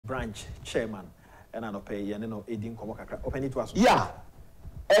branch chairman and an opay no edin komokakra open it was yeah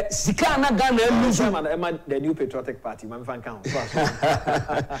Sikana Ghana chairman the New Patriotic Party man fan count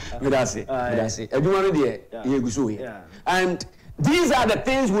Midasi everyone there yeah and these are the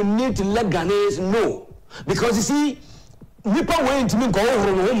things we need to let Ghanaians know because you see people went to me go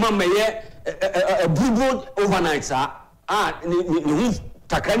over mama a blue overnight sir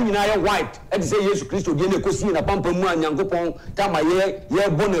takani na ya white and say Jesus Christ dey na kosi na pampa mu Nyankopon tama ye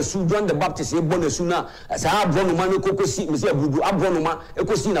bonasu John the Baptist ye bonasu na sa abrono ma no kokosi me say abudu abrono ma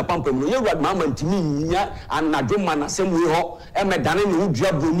ekosi na pampa mu ye wad mama ntimi nya anadwoma na sem we ho e medane ne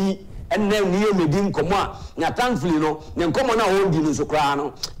udua broni enne ne ye medin komo a na thankfully no ne komo na ho di no so kra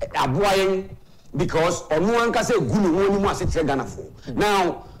no aboa yen because onu anka say gu no woni mu asetre Ghana fo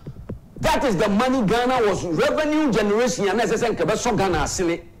now that is the money Ghana was revenue generation and SSN Kebeso Ghana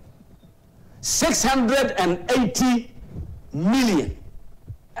Sine 680 million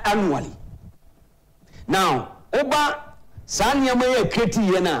annually. Now, Oba Sanyamaya Kreti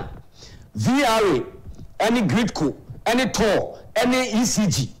Yena VRA, any Gridco, any TOR, any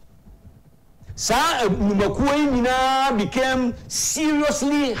ECG. Sa Numakue became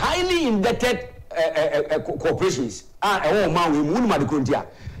seriously highly indebted corporations.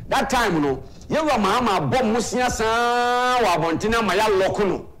 That time, no, you were mama bomb musia sa wabontina maya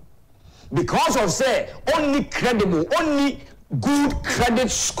lokuno. Because of say only credible, only good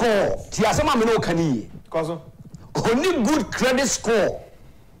credit score. Tiasama mino kani. Only good credit score.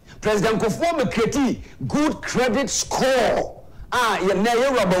 President Kofo Kreti good credit score. You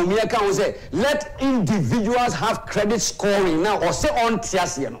never say let individuals have credit scoring now or say on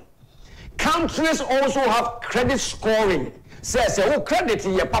tiasiano. Countries also have credit scoring. Says credit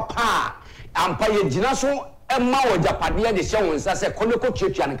ye papa ampa ye gina so emma wo japade de hye won sa se koneko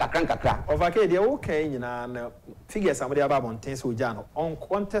twetwa ne kakra ovake de okay nyina na figures amode aba bonten so gya no on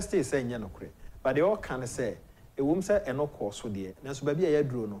contest is say nya no kre but they all can say e wom say eno course de na so ba bia ya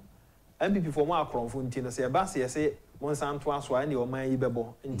duro no MPP for mo akronfo nti no se ba se ye mon santo aso ani o man yi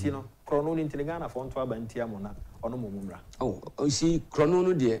bebo nti no krono ni nti Ghana fo nto aba nti amona ono momumra oh see krono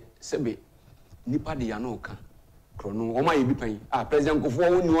no de sebe nipa de ya no ka krono o ma ye bi pan president Kofo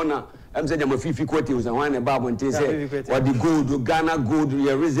woni wona am say dem fifi kwete o san na babo nti say or the gold Ghana gold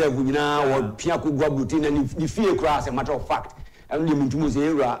your reserve nyina or pia ko gwa buti na ni fie kra as a matter of fact am ni mintumu say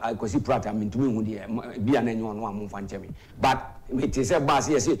era akosi prata mintumu hu de bia na nyo no amfa nchemi but me say ba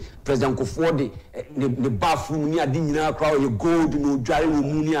say president Kofo de the bathroom ni ade nyina kra o gold no dware wo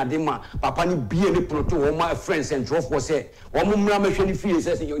mu ni ade ma papa ni bia ni proto wo ma friends and trough for say wo mu mra mahwe ni fie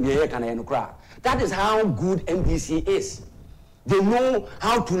say ye kana ye no kra. That is how good NDC is. They know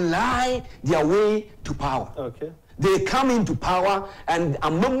how to lie their way to power. Okay. They come into power and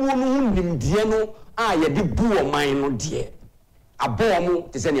amamuonu nimdieno yedi buo man no die.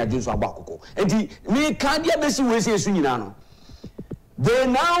 Abomu te se ne adin so abakoko. Enti me kan dia besi we se su nyina no. They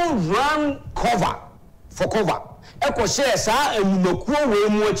now run cover for cover. Eko share sa enumakuo we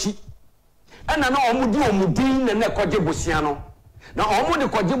mu achi. Ena na omudi omudin na koje bosia no. Na omudi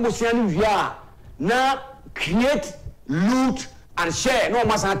koje bosia no wi a na create, loot, and share. No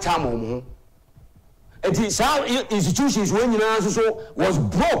matter time. It is how institutions when you so was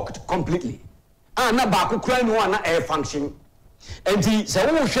broke completely. And na baku cry no na air function. And the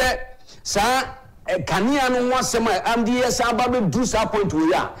so share sa kania no one sema MDS ababe do sa point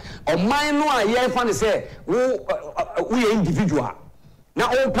we are. O man no aye fan say we individual. Na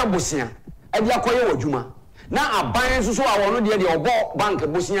all pabosia. E dia koye wadwuma. Na aban so awono de obo bank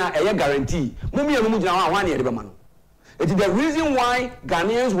bosia eye guarantee mumie no mugina wa na de be ma no. It is the reason why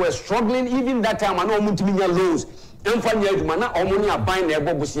Ghanaians were struggling even that time and omutimi nya loans emfa nya aduma na omoni aban na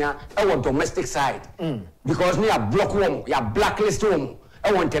ebo bosia e wo domestic side because ne ya block wom ya blacklist wom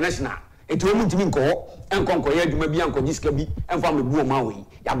e wo international it omutimi nko enkonko ya aduma bi anko jiska bi emfa me buo ma we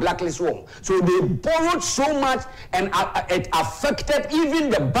ya blacklist wom. So they borrowed so much and it affected even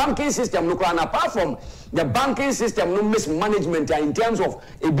the banking system no and apart from the banking system no mismanagement in terms of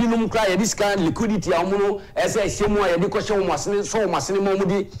ebinum cry this kind liquidity amuno ese shemu ya diko she masine so masine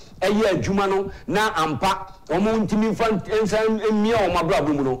momudi eye adwuma no na ampa omo ntimi fan emia o mabra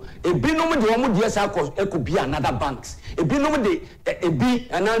bomu no ebinum de omo de esa ekobi another banks ebinum de ebi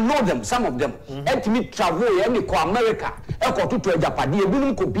and I know them some of them etimi travel ya ni ko America ekoto to Agyapong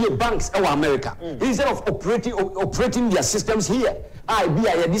ebinum ko be banks e America instead of operating their systems here I be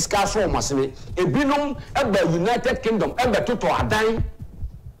a discuss for masine ebinum ebe United Kingdom ebe toto adan.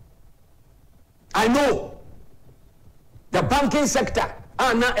 I know the banking sector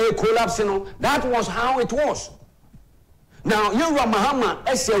na a collapse no that was how it was. Now, you Mahama,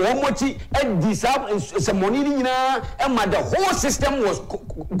 as a womochi, and disab some money, and the whole system was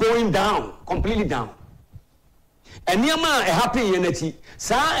going down, completely down. And Yama a happy unity,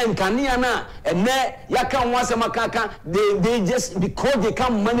 Sa and Kaniana, and Ne Yakan Wasamakaka, they just because they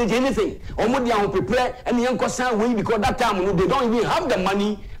can't manage anything. Omodia prepare and the Uncle Sam win because that time they don't even have the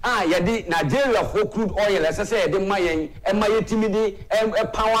money. Yadi Nigeria for crude oil, as I said, the Mayan, and my timidity, and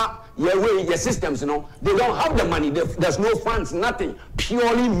power. Your systems, they don't have the money. There's no funds, nothing.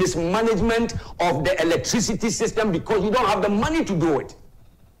 Purely mismanagement of the electricity system because you don't have the money to do it.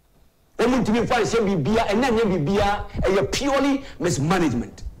 And then purely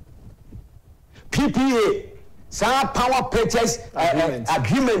mismanagement. PPA, power purchase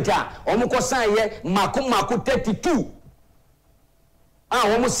agreement. Almost sign Mako 32.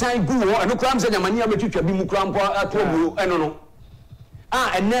 Almost sign good. And no crams and mania be Mukram no.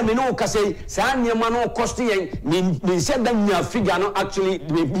 And then we know because Sanyamano costing me said that you figure no actually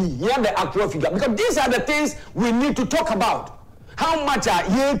maybe here the actual figure because these are the things we need to talk about. How much are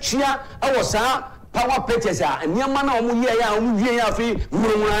ye chia our power purchase and Yamana free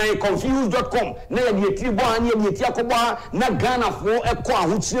confused.com na ye tribo and ye tiakoba na Ghana for a qua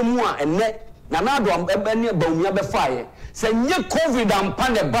which and net Nanado and Bonia be fire. Say ye COVID and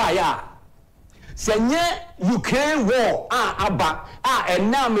Pandebaya. Senye Ukraine war and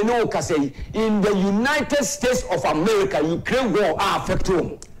now me know say in the United States of America Ukraine war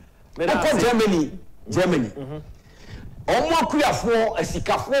affecting Germany omo kuya for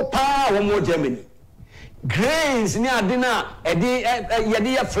sikafo pa omo Germany grains ni adina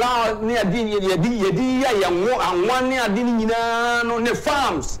yedi flour ni yedi anwan ni adini nyina no ne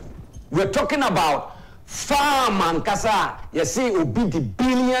farms. We're talking about farm and kasa, you see, will be the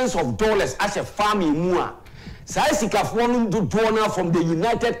billions of dollars as a farm in Mua. Saisika to donor from the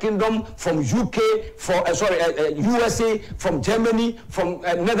United Kingdom, from UK, USA, from Germany, from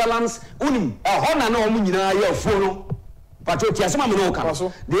Netherlands. Unim, hona no munina ye fono. Pato tiasema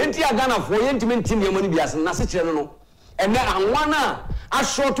mnoka. The entire Ghana for intimate team your money bias nasi no. And then anwana a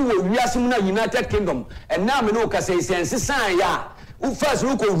short to we United Kingdom. And now mnoka say sense ya. U first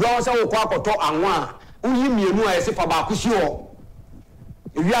look around sa okwa to anwa. Uyi mienu a yesi fa ba kushio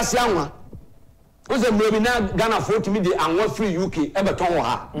wiase anwa oze mmebi na Ghana for to me the anwa free UK e beton wo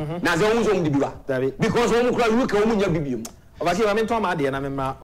ha na ze won zo mdi biwa because won kura UK won nya bibiem obaki ma menton ma de na memma